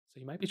So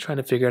you might be trying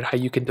to figure out how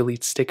you can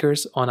delete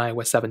stickers on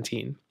iOS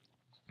 17.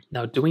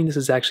 Now doing this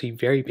is actually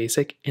very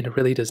basic and it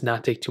really does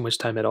not take too much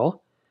time at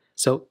all.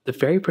 So the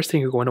very first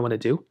thing you're going to want to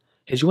do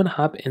is you want to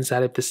hop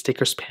inside of the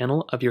stickers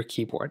panel of your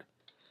keyboard.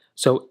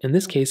 So in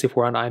this case, if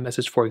we're on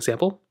iMessage, for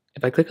example,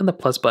 if I click on the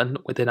plus button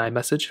within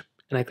iMessage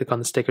and I click on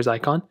the stickers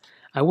icon,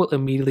 I will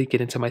immediately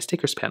get into my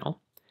stickers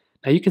panel.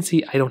 Now you can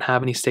see I don't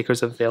have any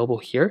stickers available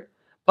here,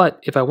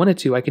 but if I wanted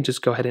to, I can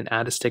just go ahead and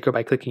add a sticker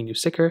by clicking new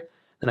sticker.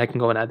 Then I can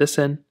go and add this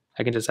in.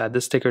 I can just add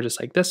this sticker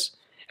just like this,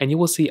 and you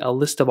will see a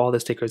list of all the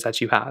stickers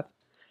that you have.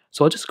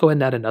 So I'll just go ahead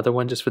and add another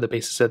one just for the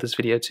basis of this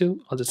video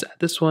too. I'll just add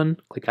this one,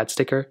 click add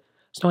sticker.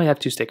 So now I have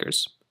 2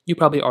 stickers. You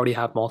probably already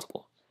have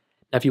multiple.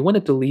 Now if you want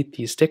to delete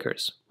these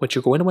stickers, what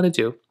you're going to want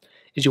to do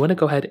is you want to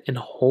go ahead and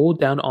hold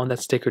down on that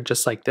sticker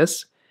just like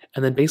this,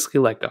 and then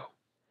basically let go.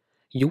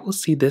 You will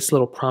see this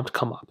little prompt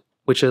come up,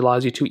 which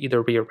allows you to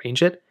either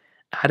rearrange it,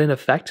 add an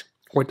effect,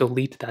 or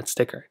delete that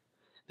sticker.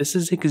 This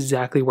is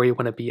exactly where you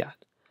want to be at.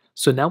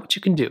 So now what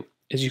you can do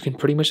is you can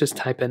pretty much just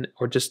type in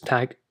or just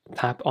tap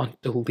on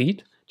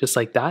delete just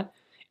like that,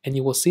 and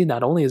you will see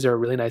not only is there a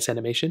really nice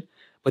animation,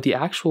 but the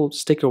actual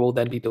sticker will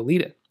then be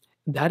deleted.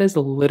 That is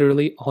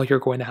literally all you're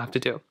going to have to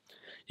do.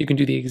 You can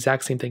do the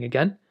exact same thing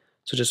again.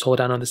 So just hold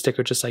down on the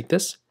sticker just like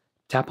this,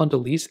 tap on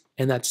delete,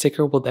 and that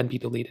sticker will then be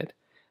deleted.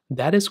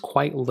 That is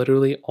quite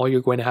literally all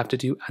you're going to have to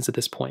do as of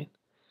this point.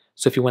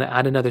 So if you want to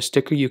add another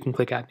sticker, you can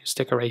click add new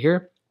sticker right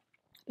here.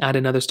 Add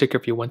another sticker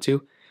if you want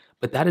to,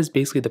 but that is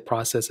basically the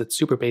process. It's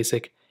super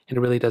basic and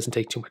it really doesn't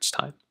take too much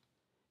time.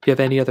 If you have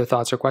any other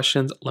thoughts or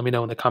questions, let me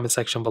know in the comment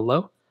section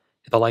below.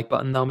 Hit the like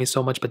button, that would mean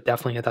so much, but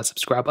definitely hit that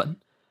subscribe button.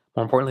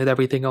 More importantly than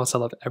everything else, I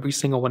love every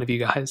single one of you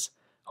guys.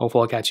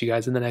 Hopefully I'll catch you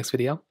guys in the next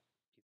video.